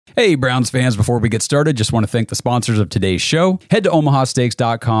Hey, Browns fans, before we get started, just want to thank the sponsors of today's show. Head to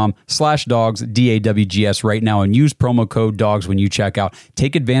omahasteaks.com/dogs, DAWGS right now and use promo code DOGS when you check out.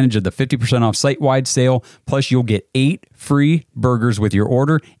 Take advantage of the 50% off site-wide sale, plus you'll get 8 free burgers with your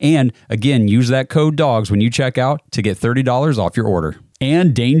order. And again, use that code DOGS when you check out to get $30 off your order.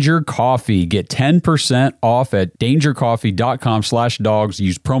 And Danger Coffee. Get 10% off at dangercoffee.com/dogs.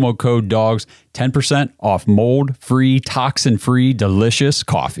 Use promo code DOGS. 10% off mold-free, toxin-free, delicious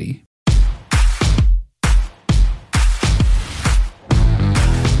coffee.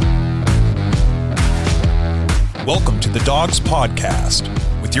 Welcome to the Dogs Podcast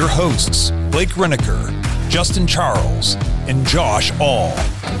with your hosts, Blake Reneker, Justin Charles, and Josh All.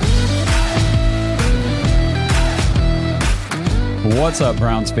 What's up,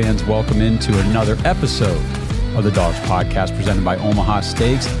 Browns fans? Welcome into another episode of the Dogs Podcast presented by Omaha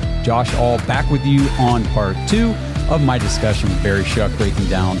Steaks. Josh All back with you on part 2 of my discussion with Barry Shuck, breaking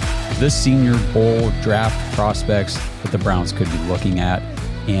down the Senior Bowl draft prospects that the Browns could be looking at.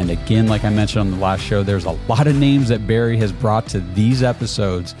 And again, like I mentioned on the last show, there's a lot of names that Barry has brought to these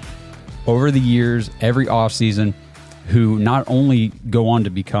episodes over the years, every offseason, who not only go on to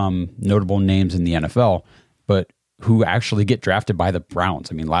become notable names in the NFL, but who actually get drafted by the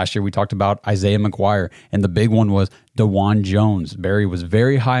Browns. I mean, last year we talked about Isaiah McGuire, and the big one was DeJuan Jones. Barry was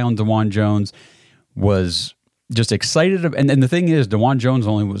very high on DeJuan Jones, was just excited. And the thing is, DeJuan Jones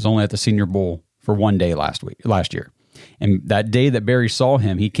was only at the Senior Bowl for one day last year. And that day that Barry saw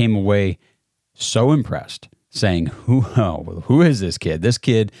him, he came away so impressed, saying, who is this kid? This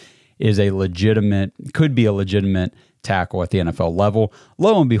kid is could be a legitimate tackle at the NFL level.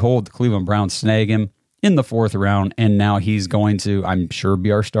 Lo and behold, the Cleveland Browns snag him in the 4th round, and now he's going to, I'm sure,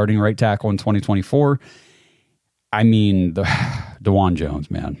 be our starting right tackle in 2024. I mean, DeJuan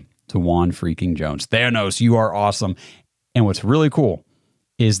Jones, man. DeJuan freaking Jones. Thanos, you are awesome. And what's really cool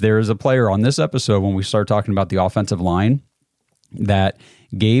is there is a player on this episode when we start talking about the offensive line that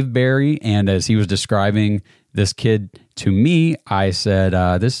gave Barry, and as he was describing this kid to me, I said,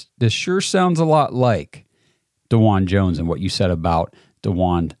 this sure sounds a lot like DeJuan Jones and what you said about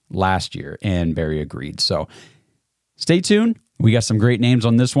DeJuan last year, and Barry agreed. So stay tuned. We got some great names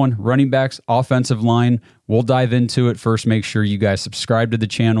on this one. Running backs, offensive line. We'll dive into it. First, make sure you guys subscribe to the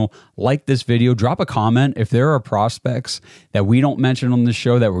channel, like this video, drop a comment if there are prospects that we don't mention on this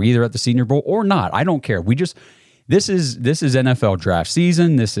show that were either at the Senior Bowl or not. I don't care. This is NFL draft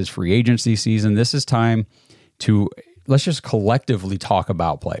season. This is free agency season. This is time to let's just collectively talk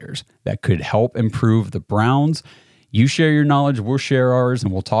about players that could help improve the Browns. You share your knowledge, we'll share ours,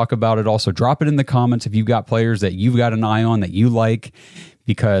 and we'll talk about it. Also, drop it in the comments if you've got players that you've got an eye on that you like.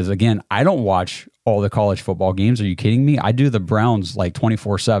 Because, again, I don't watch all the college football games. Are you kidding me? I do the Browns like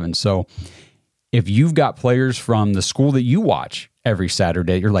 24/7. So if you've got players from the school that you watch every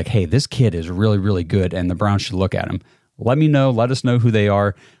Saturday, you're like, hey, this kid is really, really good, and the Browns should look at him. Let me know. Let us know who they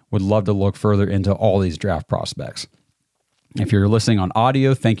are. Would love to look further into all these draft prospects. If you're listening on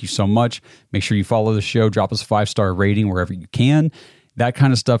audio, thank you so much. Make sure you follow the show. Drop us a 5-star rating wherever you can. That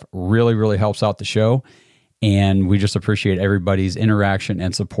kind of stuff really, really helps out the show. And we just appreciate everybody's interaction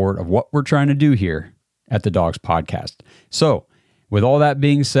and support of what we're trying to do here at the Dogs Podcast. So with all that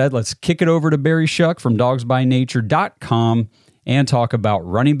being said, let's kick it over to Barry Shuck from dogsbynature.com and talk about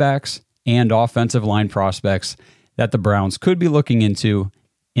running backs and offensive line prospects that the Browns could be looking into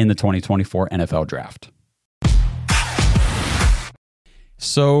in the 2024 NFL Draft.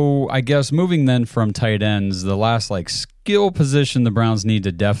 So I guess moving then from tight ends, the last skill position the Browns need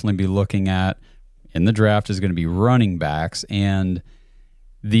to definitely be looking at in the draft is going to be running backs. And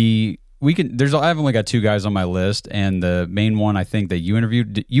I have only got 2 guys on my list, and the main one I think that you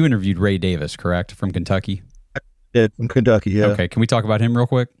interviewed Ray Davis, correct, from Kentucky? Yeah, from Kentucky, yeah. Okay, can we talk about him real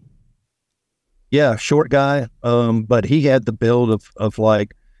quick? Yeah, short guy, but he had the build of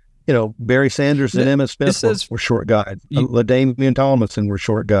Barry Sanders and Emmitt Smith were short guys. LaDainian Tomlinson were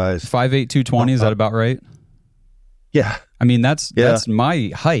short guys. 5'8", 220, is that about right? Yeah. I mean, that's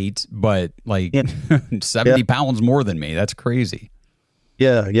my height, but 70 pounds more than me. That's crazy.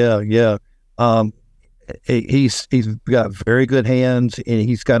 Yeah. He's got very good hands, and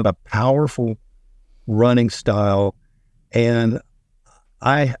he's got a powerful running style. And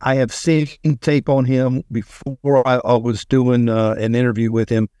I have seen tape on him before I was doing an interview with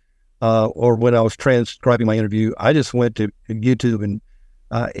him. Or when I was transcribing my interview, I just went to YouTube, and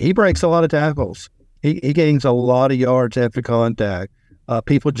he breaks a lot of tackles. He gains a lot of yards after contact.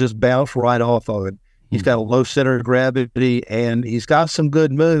 People just bounce right off of it. He's got a low center of gravity, and he's got some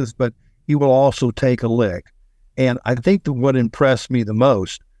good moves, but he will also take a lick. And I think that what impressed me the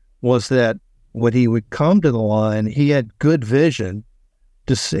most was that when he would come to the line, he had good vision,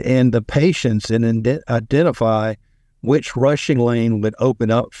 and the patience and identify which rushing lane would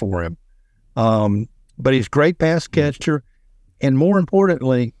open up for him. But he's a great pass catcher. And more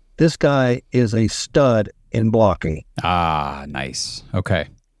importantly, this guy is a stud in blocking. Ah, nice. Okay.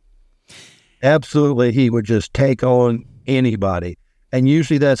 Absolutely. He would just take on anybody. And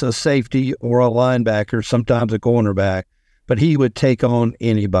usually that's a safety or a linebacker, sometimes a cornerback, but he would take on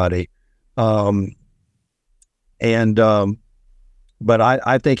anybody. But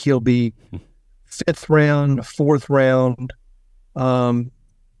I think he'll be 5th round, 4th round.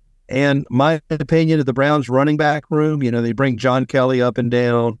 And my opinion of the Browns running back room, they bring John Kelly up and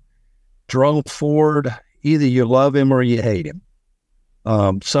down. Jerome Ford, either you love him or you hate him.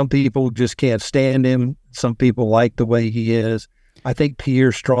 Some people just can't stand him. Some people like the way he is. I think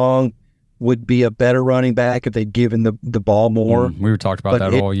Pierre Strong would be a better running back if they'd given the ball more. We were talking about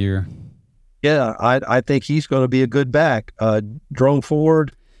that all year. Yeah, I think he's going to be a good back. Jerome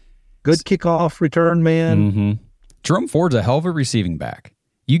Ford, good kickoff return man. Mm-hmm. Jerome Ford's a hell of a receiving back.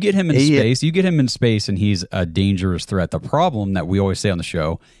 You get him in space. You get him in space, and he's a dangerous threat. The problem that we always say on the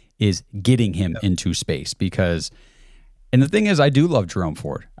show is getting him into space because. And the thing is, I do love Jerome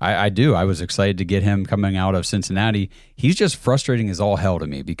Ford. I do. I was excited to get him coming out of Cincinnati. He's just frustrating as all hell to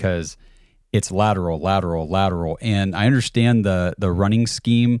me because it's lateral. And I understand the running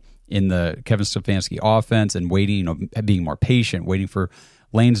scheme in the Kevin Stefanski offense and waiting, being more patient, waiting for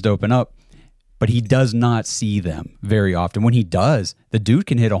lanes to open up. But he does not see them very often. When he does, the dude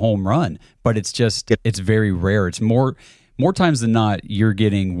can hit a home run, but it's very rare. It's more times than not, you're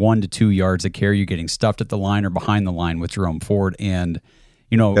getting 1 to 2 yards of carry. You're getting stuffed at the line or behind the line with Jerome Ford. And,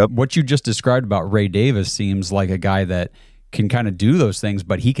 what you just described about Ray Davis seems like a guy that can kind of do those things,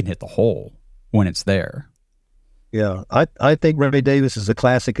 but he can hit the hole when it's there. Yeah, I think Ray Davis is a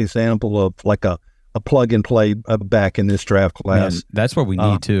classic example of like a plug-and-play back in this draft class. Man, that's what we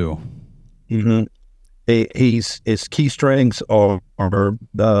need, too. Mm-hmm. His key strengths are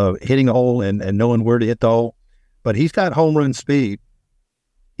hitting a hole and knowing where to hit the hole. But he's got home run speed.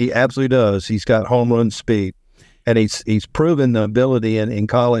 He absolutely does. He's got home run speed. And he's proven the ability in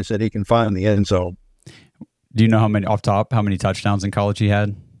college that he can find the end zone. Do you know how many touchdowns in college he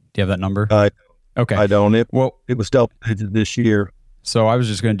had? Do you have that number? Okay. I don't. It was double digit this year. So I was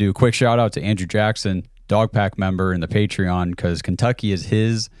just going to do a quick shout out to Andrew Jackson, Dog Pack member in the Patreon, because Kentucky is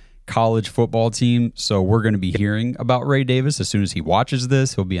his college football team. So we're going to be hearing about Ray Davis as soon as he watches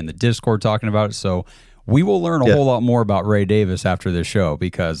this. He'll be in the Discord talking about it. So we will learn a whole lot more about Ray Davis after this show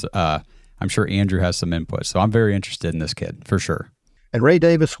because I'm sure Andrew has some input. So I'm very interested in this kid for sure. And Ray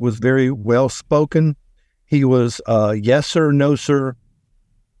Davis was very well spoken. He was yes sir, no sir,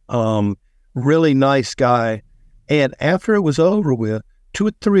 really nice guy. And after it was over with, 2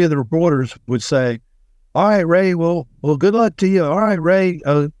 or 3 of the reporters would say, "All right, Ray, well, good luck to you. All right, Ray,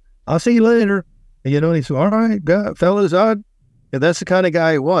 I'll see you later." And, and he said, "All right, fellas, And that's the kind of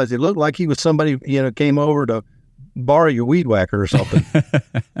guy he was. It looked like he was somebody, came over to borrow your weed whacker or something.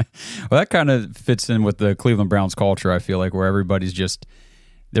 Well, that kind of fits in with the Cleveland Browns culture, I feel like, where everybody's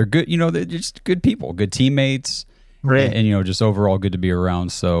they're good, they're just good people, good teammates, right. and just overall good to be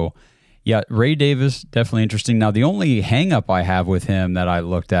around. So, yeah, Ray Davis, definitely interesting. Now, the only hang-up I have with him that I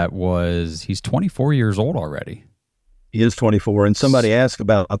looked at was he's 24 years old already. He is 24, and somebody asked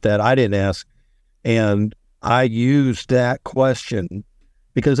about that. I didn't ask, and I used that question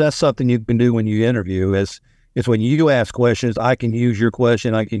because that's something you can do when you interview is when you ask questions, I can use your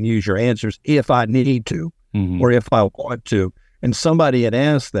question, I can use your answers if I need to or if I want to. And somebody had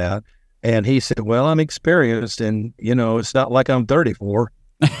asked that, and he said, well, I'm experienced, and, it's not like I'm 34.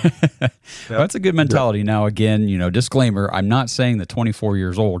 Well, that's a good mentality. Now, again, disclaimer, I'm not saying that 24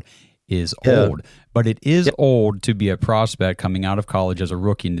 years old is old, but it is old to be a prospect coming out of college as a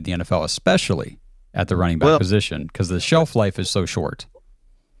rookie into the NFL, especially at the running back position, because the shelf life is so short.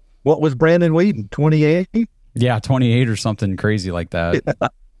 What was Brandon Weeden, 28? Yeah, 28 or something crazy like that.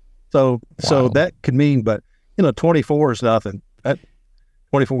 So that could mean, but 24 is nothing.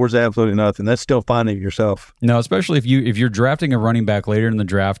 24 is absolutely nothing. That's still finding yourself. No, especially if you're drafting a running back later in the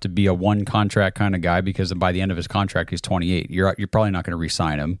draft to be a one contract kind of guy, because by the end of his contract he's 28. You're probably not going to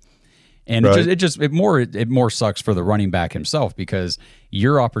re-sign him. And right. it more sucks for the running back himself because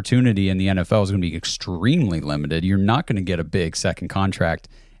your opportunity in the NFL is going to be extremely limited. You're not going to get a big second contract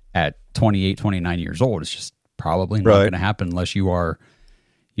at 28, 29 years old. It's just probably not going to happen unless you are,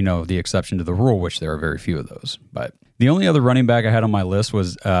 the exception to the rule, which there are very few of those. But the only other running back I had on my list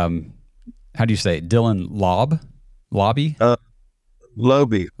was, how do you say it? Dylan Lobby?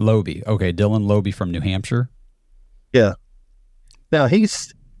 Lobey. Lobey. Okay, Dylan Lobey from New Hampshire. Yeah. Now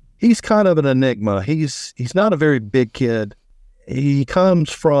he's kind of an enigma. He's not a very big kid. he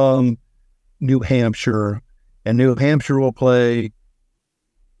comes from New Hampshire, and New Hampshire will play,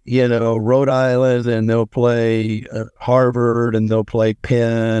 Rhode Island, and they'll play Harvard, and they'll play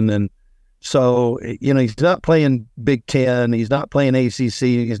Penn. And so, he's not playing Big Ten. He's not playing ACC.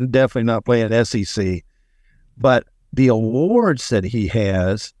 He's definitely not playing SEC. But the awards that he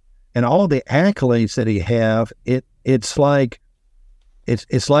has and all the accolades that he have, it's like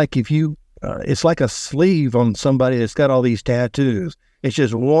if you, it's like a sleeve on somebody that's got all these tattoos. It's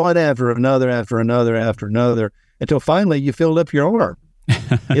just one after another, until finally you filled up your arm,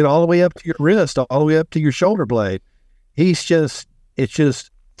 all the way up to your wrist, all the way up to your shoulder blade. It's just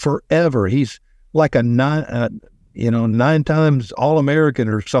forever. He's like a 9 times All-American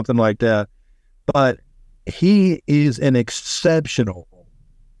or something like that. But he is an exceptional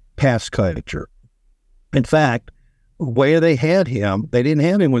pass catcher. In fact, where they had him, they didn't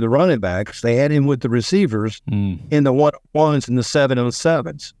have him with the running backs. They had him with the receivers in the 1-on-1s and the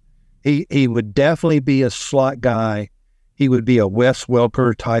 7-on-7s. He would definitely be a slot guy. He would be a Wes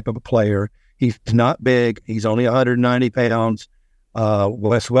Welker type of player. He's not big. He's only 190 pounds.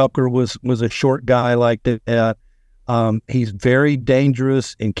 Wes Welker was a short guy like that. He's very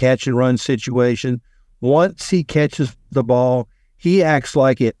dangerous in catch and run situation. Once he catches the ball, he acts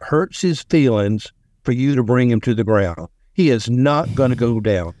like it hurts his feelings for you to bring him to the ground. He is not going to go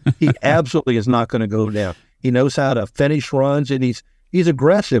down. He absolutely is not going to go down. He knows how to finish runs, and he's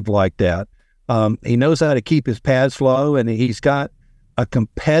aggressive like that. He knows how to keep his pads low, and he's got a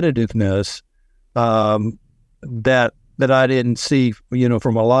competitiveness that I didn't see,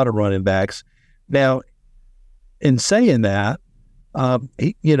 from a lot of running backs. Now, in saying that,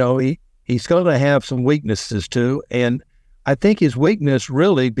 he's going to have some weaknesses too, and I think his weakness,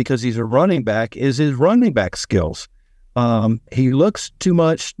 really, because he's a running back, is his running back skills. He looks too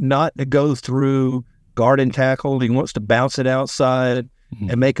much not to go through guard and tackle. He wants to bounce it outside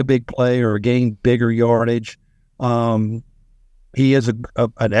and make a big play or gain bigger yardage. He is an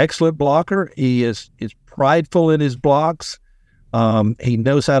excellent blocker. He is prideful in his blocks. He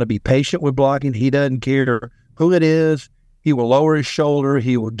knows how to be patient with blocking. He doesn't care who it is. He will lower his shoulder.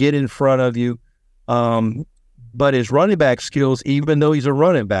 He will get in front of you. But his running back skills, even though he's a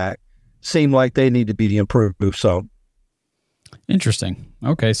running back, seem like they need to be improved. So, interesting.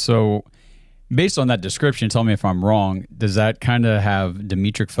 Okay, so based on that description, tell me if I'm wrong. Does that kind of have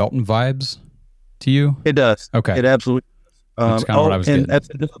Demetric Felton vibes to you? It does. Okay, it absolutely does. That's kind of what I was getting. And that's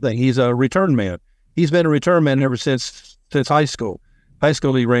another thing. He's a return man. He's been a return man ever since high school. High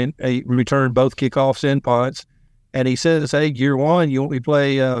school, he returned both kickoffs and punts. And he says, "Hey, year one, you want me to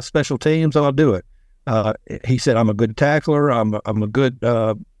play special teams? I'll do it." He said, "I'm a good tackler. I'm a good,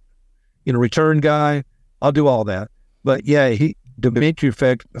 return guy. I'll do all that." But yeah,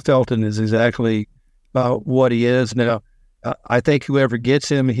 Demetric Felton is exactly what he is now. I think whoever gets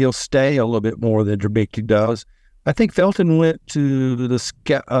him, he'll stay a little bit more than Demetric does. I think Felton went to the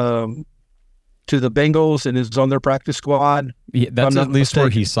Bengals and is on their practice squad. Yeah, that's at least where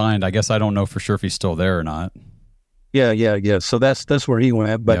he signed. I guess I don't know for sure if he's still there or not. Yeah. So that's where he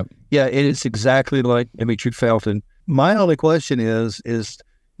went. But yeah, it is exactly like Demetric Felton. My only question is,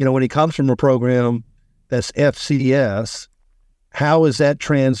 when he comes from a program that's FCS, how does that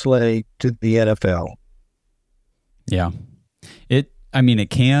translate to the NFL? Yeah. It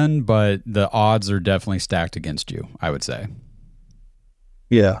can, but the odds are definitely stacked against you, I would say.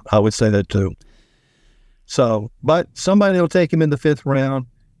 Yeah, I would say that too. So, but somebody will take him in the 5th round.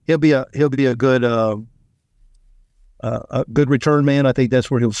 He'll be a good return man. I think that's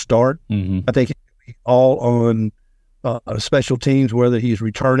where he'll start. Mm-hmm. I think he'll be all on special teams, whether he's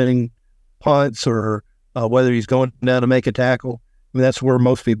returning punts or whether he's going down to make a tackle. That's where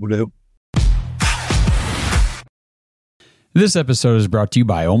most people do. This episode is brought to you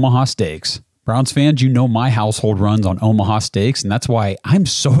by Omaha Steaks. Browns fans, my household runs on Omaha Steaks, and that's why I'm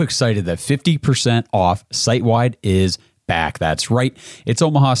so excited that 50% off site-wide is back. That's right. It's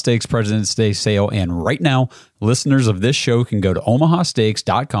Omaha Steaks President's Day sale, and right now, listeners of this show can go to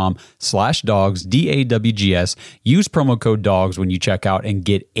omahasteaks.com/dogs, DAWGS, use promo code DOGS when you check out, and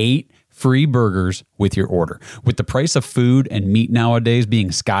get 8 free burgers with your order. With the price of food and meat nowadays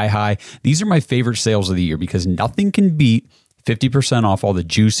being sky high, these are my favorite sales of the year because nothing can beat 50% off all the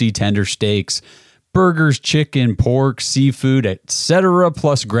juicy, tender steaks, burgers, chicken, pork, seafood, etc.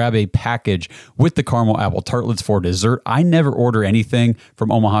 Plus, grab a package with the caramel apple tartlets for dessert. I never order anything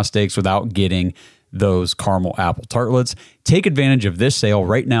from Omaha Steaks without getting those caramel apple tartlets. Take advantage of this sale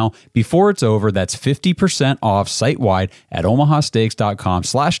right now before it's over. That's 50% off site-wide at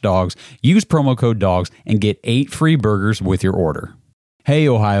omahasteaks.com/dogs. Use promo code DOGS and get 8 free burgers with your order. Hey,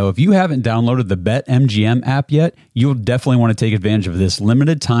 Ohio, if you haven't downloaded the BetMGM app yet, you'll definitely want to take advantage of this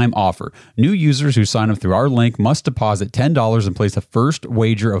limited time offer. New users who sign up through our link must deposit $10 and place a first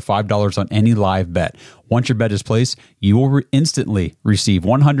wager of $5 on any live bet. Once your bet is placed, you will instantly receive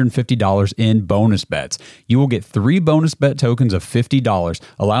 $150 in bonus bets. You will get 3 bonus bet tokens of $50,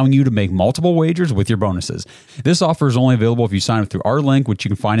 allowing you to make multiple wagers with your bonuses. This offer is only available if you sign up through our link, which you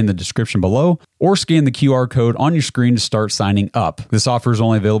can find in the description below, or scan the QR code on your screen to start signing up. This offer is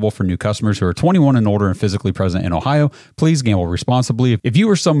only available for new customers who are 21 and older and physically present in Ohio. Please gamble responsibly. If you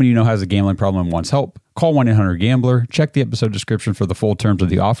or someone you know has a gambling problem and wants help, call 1-800-GAMBLER. Check the episode description for the full terms of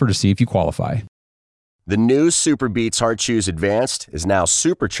the offer to see if you qualify. The new Super Beats Heart Chews Advanced is now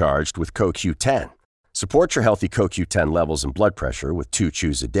supercharged with CoQ10. Support your healthy CoQ10 levels and blood pressure with 2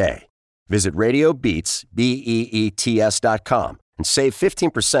 chews a day. Visit RadioBeats, BEETS.com and save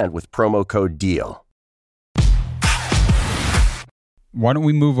 15% with promo code DEAL. Why don't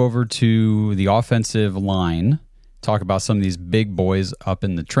we move over to the offensive line, talk about some of these big boys up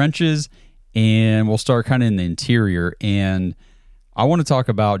in the trenches, and we'll start kind of in the interior. And I want to talk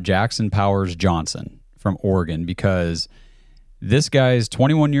about Jackson Powers Johnson from Oregon, because this guy is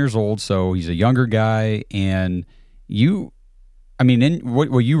 21 years old, so he's a younger guy. And in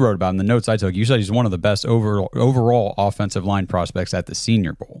what you wrote about in the notes I took, you said he's one of the best overall offensive line prospects at the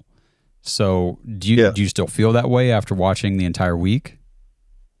Senior Bowl. So do you still feel that way after watching the entire week?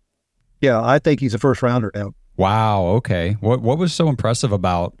 Yeah, I think he's a first rounder now. Wow. Okay. What was so impressive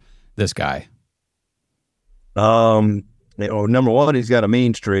about this guy? Number one, he's got a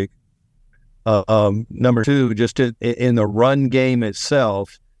mean streak. Number two, just in the run game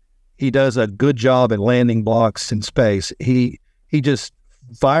itself, he does a good job at landing blocks in space. He just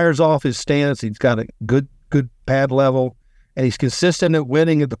fires off his stance. He's got a good pad level, and he's consistent at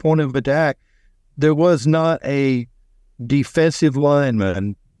winning at the point of attack. There was not a defensive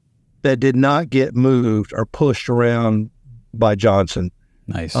lineman that did not get moved or pushed around by Johnson.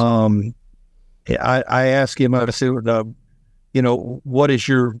 Nice. I asked him, I said, what is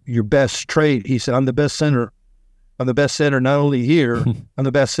your best trait? He said, I'm the best center. I'm the best center not only here, I'm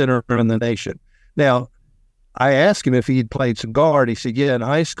the best center in the nation. Now, I asked him if he'd played some guard. He said, yeah, in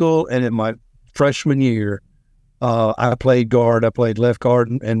high school and in my freshman year, I played guard. I played left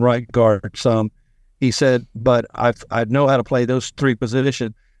guard and right guard some. He said, but I know how to play those 3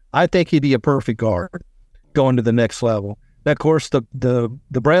 positions. I think he'd be a perfect guard going to the next level. Now, of course, the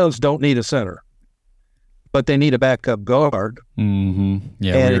Browns don't need a center, but they need a backup guard. Mm-hmm.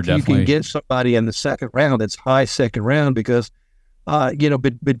 Yeah, and if you can get somebody in the second round, that's high second round, because,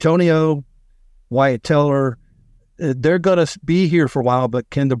 Bitonio, Wyatt Teller, they're going to be here for a while, but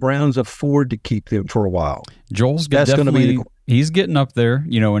can the Browns afford to keep them for a while? Joel's he's getting up there,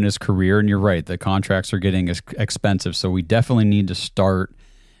 in his career, and you're right, the contracts are getting expensive, so we definitely need to start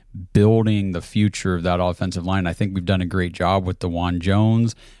building the future of that offensive line. I think we've done a great job with DeJuan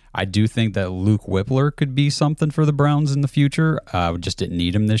Jones. I do think that Luke Whippler could be something for the Browns in the future. We just didn't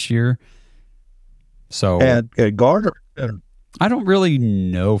need him this year. So and guard, I don't really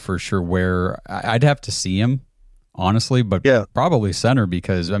know for sure where. I'd have to see him, honestly, but probably center,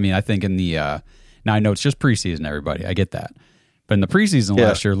 because I think in the now I know it's just preseason, everybody. I get that, but in the preseason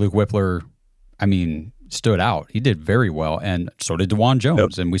last year, Luke Whippler, stood out. He did very well, and so did DeJuan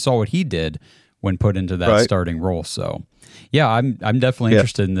Jones, and we saw what he did when put into that starting role. So, yeah, I'm definitely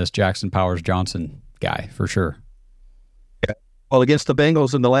interested in this Jackson Powers Johnson guy for sure. Yeah. Well, against the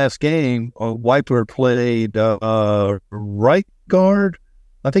Bengals in the last game, Whippler played right guard.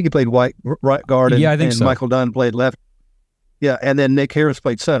 I think he played right guard, and, I think so. Michael Dunn played left. Yeah, and then Nick Harris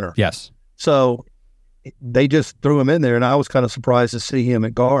played center. Yes. So they just threw him in there, and I was kind of surprised to see him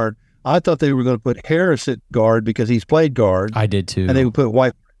at guard. I thought they were going to put Harris at guard because he's played guard. I did too. And they would put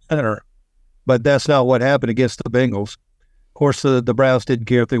White at center. But that's not what happened against the Bengals. Of course, the Browns didn't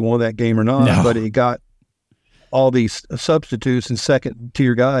care if they won that game or not, but he got all these substitutes and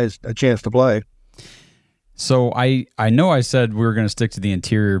second-tier guys a chance to play. So I know I said we were going to stick to the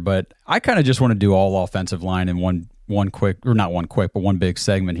interior, but I kind of just want to do all offensive line in one big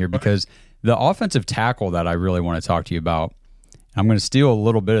segment here, because the offensive tackle that I really want to talk to you about, I'm going to steal a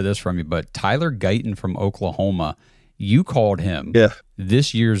little bit of this from you, but Tyler Guyton from Oklahoma, you called him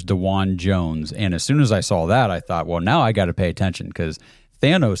this year's DeJuan Jones. And as soon as I saw that, I thought, well, now I got to pay attention, because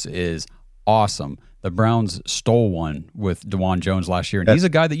Thanos is awesome. The Browns stole one with DeJuan Jones last year, and he's a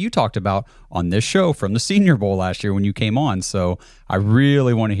guy that you talked about on this show from the Senior Bowl last year when you came on. So I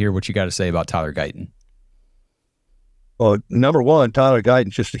really want to hear what you got to say about Tyler Guyton. Well, number one, Tyler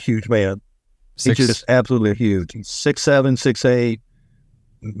Guyton's just a huge man. He's just absolutely huge. He's 6'7", 6'8",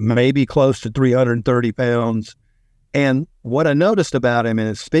 maybe close to 330 pounds. And what I noticed about him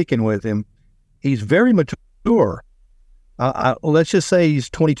and speaking with him, he's very mature. Let's just say he's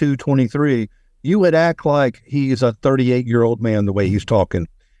 22, 23. You would act like he's a 38-year-old man the way he's talking.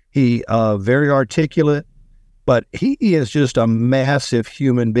 He very articulate, but he is just a massive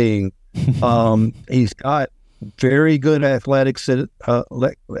human being. He's got very good athleticism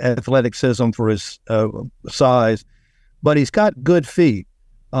for his size, but he's got good feet.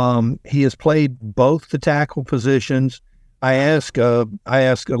 He has played both the tackle positions. I ask a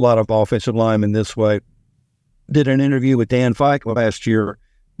lot of offensive linemen this way. Did an interview with Dan Fike last year,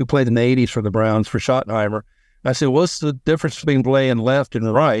 who played in the 80s for the Browns for Schottenheimer. I said, what's the difference between playing left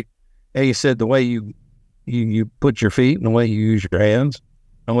and right? And he said, the way you put your feet and the way you use your hands.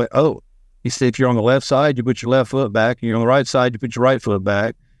 I went, oh. He said, if you're on the left side, you put your left foot back. And you're on the right side, you put your right foot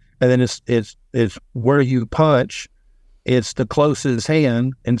back. And then it's where you punch. It's the closest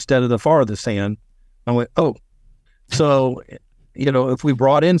hand instead of the farthest hand. I went, oh. So, if we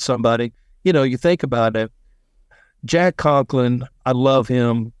brought in somebody, you think about it. Jack Conklin, I love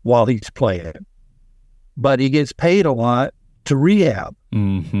him while he's playing, but he gets paid a lot to rehab.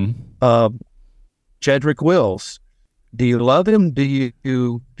 Mm-hmm. Jedrick Wills, do you love him? Do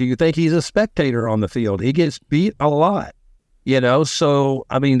you think he's a spectator on the field? He gets beat a lot, So,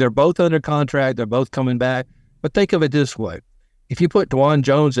 they're both under contract. They're both coming back. But think of it this way. If you put Dwan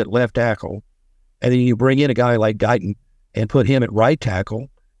Jones at left tackle and then you bring in a guy like Guyton and put him at right tackle,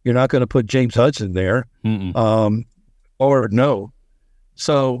 you're not going to put James Hudson there. Or no.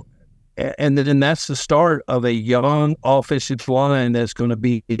 So, and then that's the start of a young offensive line that's going to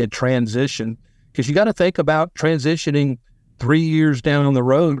be a transition, because you got to think about transitioning 3 years down the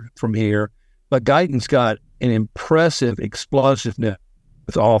road from here. But Guyton's got an impressive explosiveness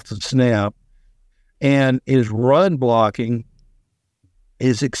off the snap, and his run blocking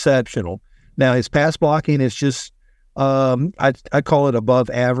is exceptional. Now, his pass blocking is just, I call it above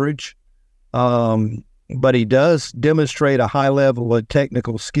average. But he does demonstrate a high level of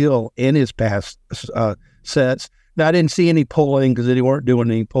technical skill in his pass sets. Now, I didn't see any pulling because they weren't doing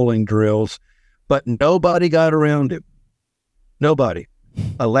any pulling drills, but nobody got around him. Nobody.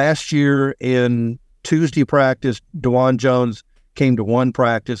 Last year in Tuesday practice, Dwan Jones came to one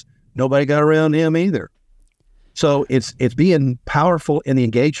practice. Nobody got around him either. So it's being powerful in the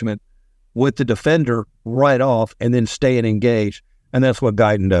engagement with the defender right off and then staying engaged. And that's what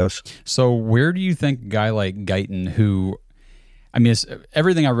Guyton does. So where do you think a guy like Guyton, who, it's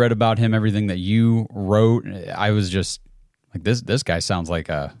everything I read about him, everything that you wrote, I was just like, this guy sounds like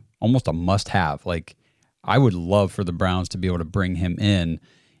almost a must-have. Like, I would love for the Browns to be able to bring him in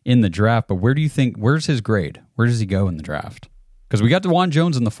the draft. But where do you think, where's his grade? Where does he go in the draft? Because we got Dwan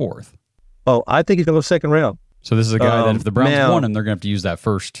Jones in the 4th. Oh, I think he's going to go second round. So this is a guy that if the Browns want him, they're going to have to use their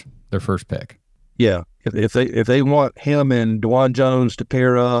first pick. Yeah, if they want him and Dwan Jones to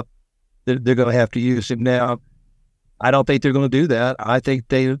pair up, they're going to have to use him. Now, I don't think they're going to do that. I think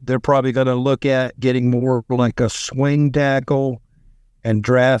they're probably going to look at getting more like a swing tackle and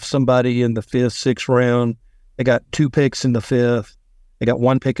draft somebody in the 5th, 6th round. They got 2 picks in the 5th. They got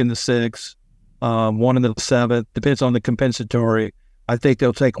 1 pick in the 6th, 1 in the 7th. Depends on the compensatory. I think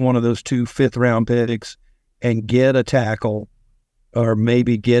they'll take one of those 2 5th-round picks and get a tackle, or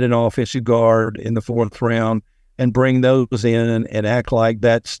maybe get an offensive guard in the 4th round and bring those in and act like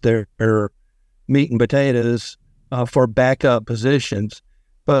that's their meat and potatoes for backup positions.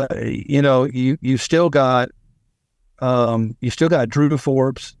 But you still got Drew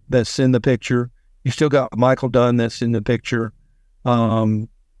Forbes that's in the picture. You still got Michael Dunn that's in the picture, and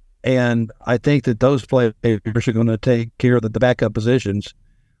I think that those players are going to take care of the backup positions.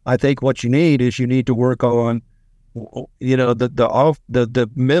 I think what you need to work on, the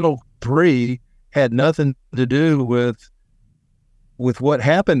middle 3 had nothing to do with what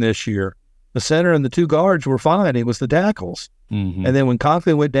happened this year. The center and the 2 guards were fine. It was the tackles. Mm-hmm. And then when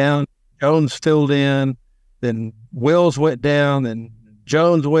Conklin went down, Jones filled in, then Wills went down, then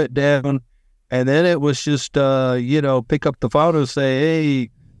Jones went down, and then it was just, pick up the phone and say, hey,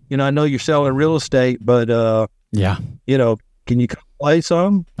 I know you're selling real estate, but, can you play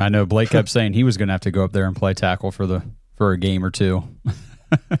some? I know Blake kept saying he was going to have to go up there and play tackle for a game or 2.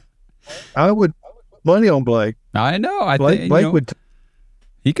 I would money on Blake. I know. Blake would.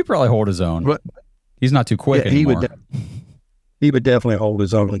 He could probably hold his own. But, he's not too quick anymore. He would definitely hold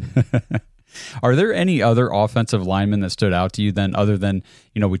his own. Are there any other offensive linemen that stood out to you then, other than,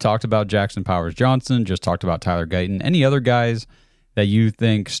 we talked about Jackson Powers Johnson, just talked about Tyler Guyton. Any other guys that you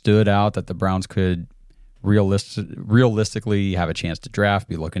think stood out that the Browns could realistically have a chance to draft,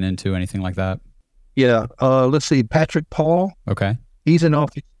 be looking into, anything like that? Yeah. Let's see. Patrick Paul. Okay. He's an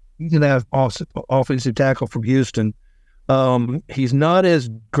He's an offensive tackle from Houston. He's not as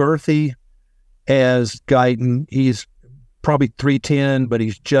girthy as Guyton. He's probably 310, but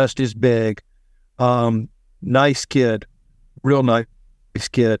he's just as big. Nice kid, real nice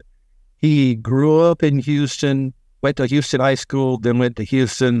kid. He grew up in Houston, went to Houston High School, then went to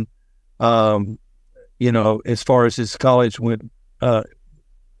Houston. As far as his college went, but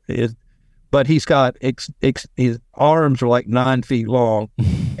he's got his arms are like 9 feet long.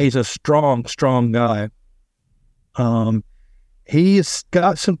 He's a strong guy. He's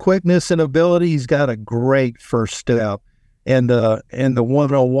got some quickness and ability. He's got a great first step, and the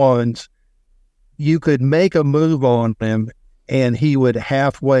 101s, you could make a move on him, and he would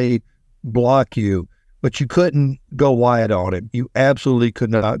halfway block you, but you couldn't go wide on him. You absolutely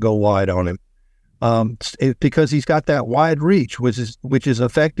could not go wide on him. Because he's got that wide reach, which is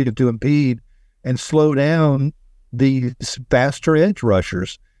effective to impede and slow down these faster edge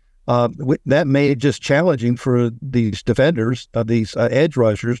rushers. That made it just challenging for these defenders, these edge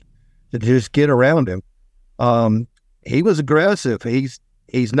rushers, to just get around him. He was aggressive. He's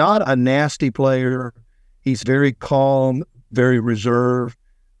not a nasty player. He's very calm, very reserved,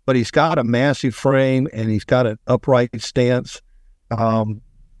 but he's got a massive frame and he's got an upright stance.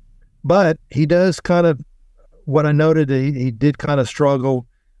 But he does kind of, what I noted, he did kind of struggle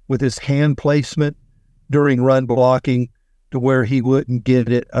with his hand placement during run blocking to where he wouldn't get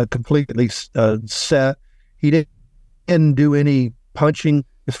it completely set. He didn't do any punching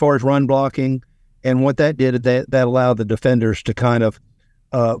as far as run blocking. And what that did, that allowed the defenders to kind of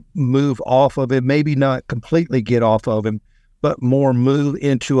move off of him, maybe not completely get off of him, but more move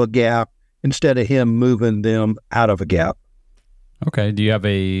into a gap instead of him moving them out of a gap. Okay. Do you have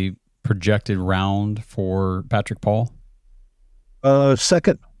a projected round for Patrick Paul?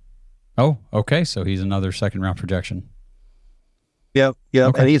 Second. Oh, okay. So he's another second round projection. Yeah.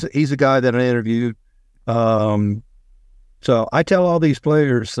 Okay. And he's a guy that I interviewed. So I tell all these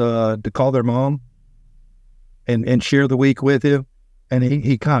players to call their mom and share the week with you. And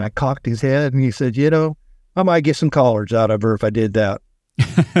he kind of cocked his head and he said, I might get some callers out of her if I did that.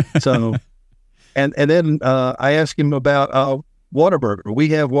 So, and then I asked him about Whataburger. We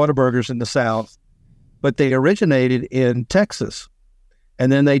have Whataburgers in the South, but they originated in Texas. And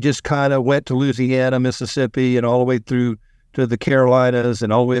then they just kind of went to Louisiana, Mississippi, and all the way through to the Carolinas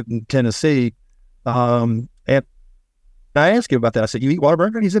and all the way up in Tennessee. And I asked him about that. I said, you eat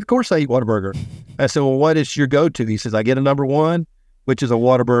Whataburger? And he said, of course I eat Whataburger. I said, well, what is your go-to? He says, I get a number one, which is a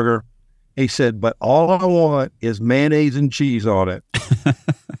Whataburger. He said, but all I want is mayonnaise and cheese on it.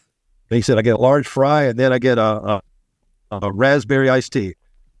 He said, I get a large fry, and then I get a raspberry iced tea.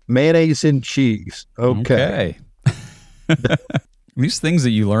 Mayonnaise and cheese. Okay. These things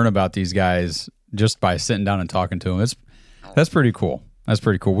that you learn about these guys just by sitting down and talking to them, that's pretty cool. That's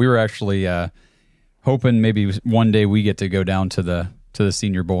pretty cool. We were actually hoping maybe one day we get to go down to the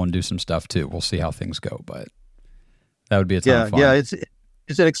Senior Bowl and do some stuff too. We'll see how things go, but that would be a ton of fun. Yeah,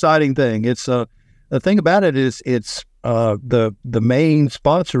 it's an exciting thing. It's the thing about it is it's the main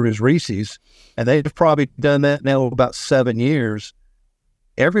sponsor is Reese's, and they've probably done that now about 7 years.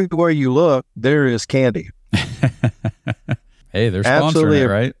 Everywhere you look, there is candy. Hey, they're sponsoring it,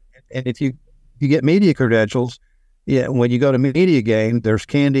 right? And if you get media credentials, when you go to media game, there's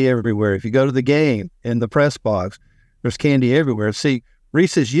candy everywhere. If you go to the game in the press box, there's candy everywhere. See,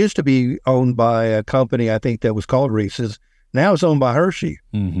 Reese's used to be owned by a company, I think, that was called Reese's. Now it's owned by Hershey.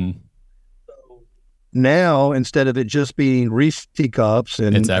 Mm-hmm. So now, instead of it just being Reese cups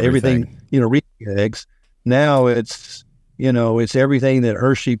and everything, Reese eggs, now it's everything that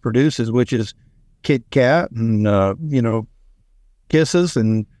Hershey produces, which is Kit Kat and, Kisses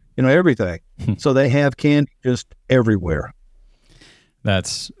and, everything. So they have candy just everywhere.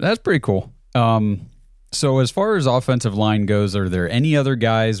 That's pretty cool. So as far as offensive line goes, are there any other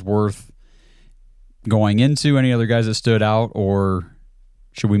guys worth going into, any other guys that stood out, or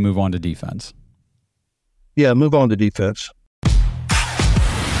should we move on to defense? Yeah, move on to defense.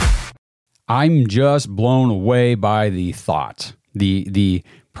 I'm just blown away by the thought, the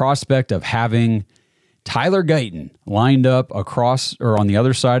prospect of having Tyler Guyton lined up across or on the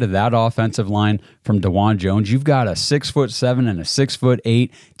other side of that offensive line from DeJuan Jones. You've got a 6'7" and a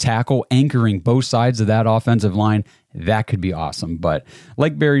 6'8" tackle anchoring both sides of that offensive line. That could be awesome. But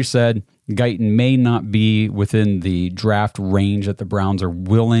like Barry said, Guyton may not be within the draft range that the Browns are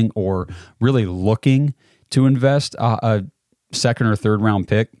willing or really looking to invest a second or third round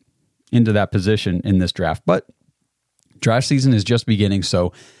pick into that position in this draft. But draft season is just beginning,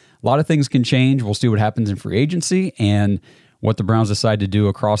 so a lot of things can change. We'll see what happens in free agency and what the Browns decide to do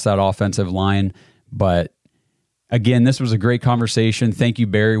across that offensive line. But Again, this was a great conversation. Thank you,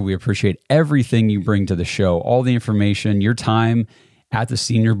 Barry. We appreciate everything you bring to the show. All the information, your time at the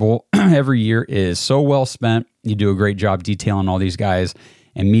Senior Bowl every year is so well spent. You do a great job detailing all these guys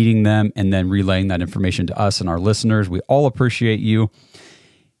and meeting them and then relaying that information to us and our listeners. We all appreciate you.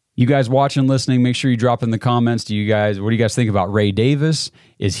 You guys watching, listening, make sure you drop in the comments. What do you guys think about Ray Davis?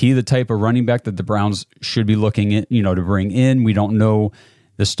 Is he the type of running back that the Browns should be looking at, to bring in? We don't know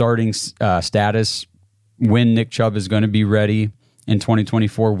the starting status when Nick Chubb is going to be ready in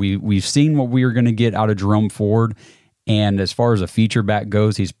 2024. We've seen what we are going to get out of Jerome Ford. And as far as a feature back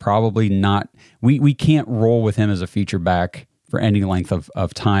goes, he's probably not, we can't roll with him as a feature back for any length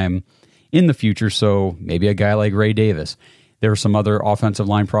of time in the future. So maybe a guy like Ray Davis. There are some other offensive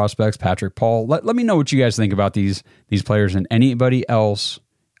line prospects, Patrick Paul. Let me know what you guys think about these players and anybody else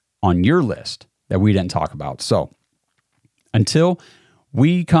on your list that we didn't talk about. So until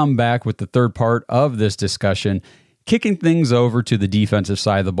we come back with the third part of this discussion, kicking things over to the defensive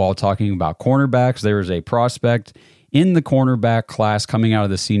side of the ball, talking about cornerbacks. There is a prospect in the cornerback class coming out of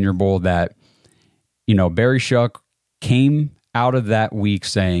the Senior Bowl that, Barry Shuck came out of that week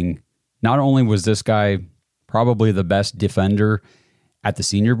saying, not only was this guy probably the best defender at the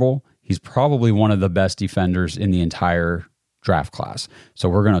Senior Bowl, he's probably one of the best defenders in the entire draft class. So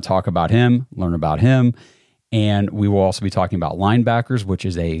we're going to talk about him, learn about him, and we will also be talking about linebackers, which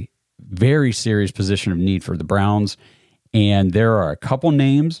is a very serious position of need for the Browns. And there are a couple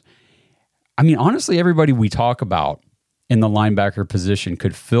names. I mean, honestly, everybody we talk about in the linebacker position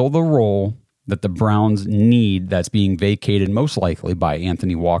could fill the role that the Browns need that's being vacated most likely by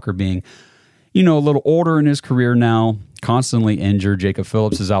Anthony Walker being, a little older in his career now, constantly injured. Jacob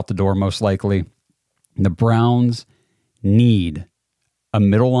Phillips is out the door most likely. The Browns need a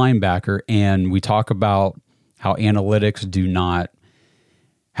middle linebacker, and we talk about how analytics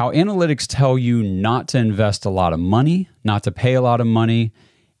tell you not to invest a lot of money, not to pay a lot of money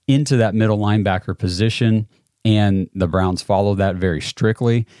into that middle linebacker position, and the Browns follow that very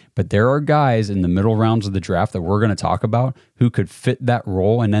strictly. But there are guys in the middle rounds of the draft that we're going to talk about who could fit that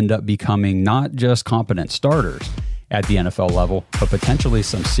role and end up becoming not just competent starters at the NFL level, but potentially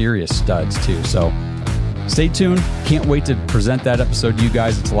some serious studs too. So stay tuned. Can't wait to present that episode to you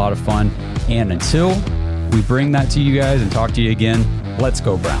guys. It's a lot of fun. And until we bring that to you guys and talk to you again, let's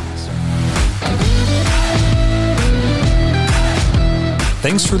go Browns.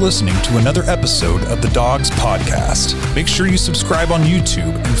 Thanks for listening to another episode of the Dogs Podcast. Make sure you subscribe on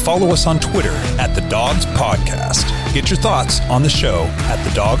YouTube and follow us on Twitter at The Dogs Podcast. Get your thoughts on the show at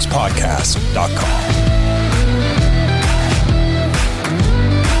thedogspodcast.com.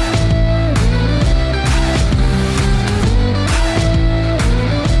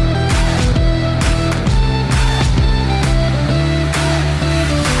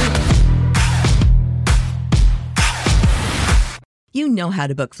 You know how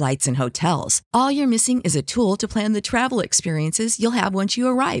to book flights and hotels. All you're missing is a tool to plan the travel experiences you'll have once you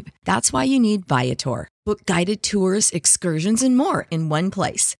arrive. That's why you need Viator. Book guided tours, excursions, and more in one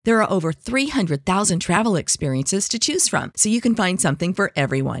place. There are over 300,000 travel experiences to choose from, so you can find something for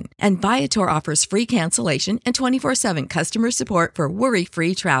everyone. And Viator offers free cancellation and 24/7 customer support for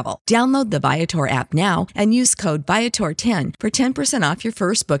worry-free travel. Download the Viator app now and use code Viator10 for 10% off your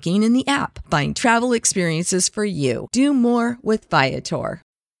first booking in the app. Find travel experiences for you. Do more with Viator.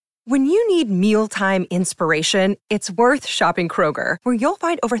 When you need mealtime inspiration, it's worth shopping Kroger, where you'll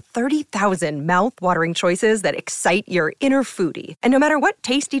find over 30,000 mouth-watering choices that excite your inner foodie. And no matter what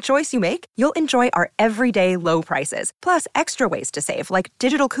tasty choice you make, you'll enjoy our everyday low prices, plus extra ways to save, like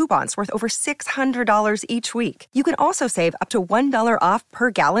digital coupons worth over $600 each week. You can also save up to $1 off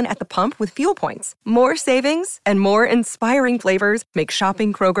per gallon at the pump with fuel points. More savings and more inspiring flavors make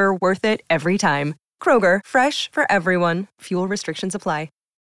shopping Kroger worth it every time. Kroger, fresh for everyone. Fuel restrictions apply.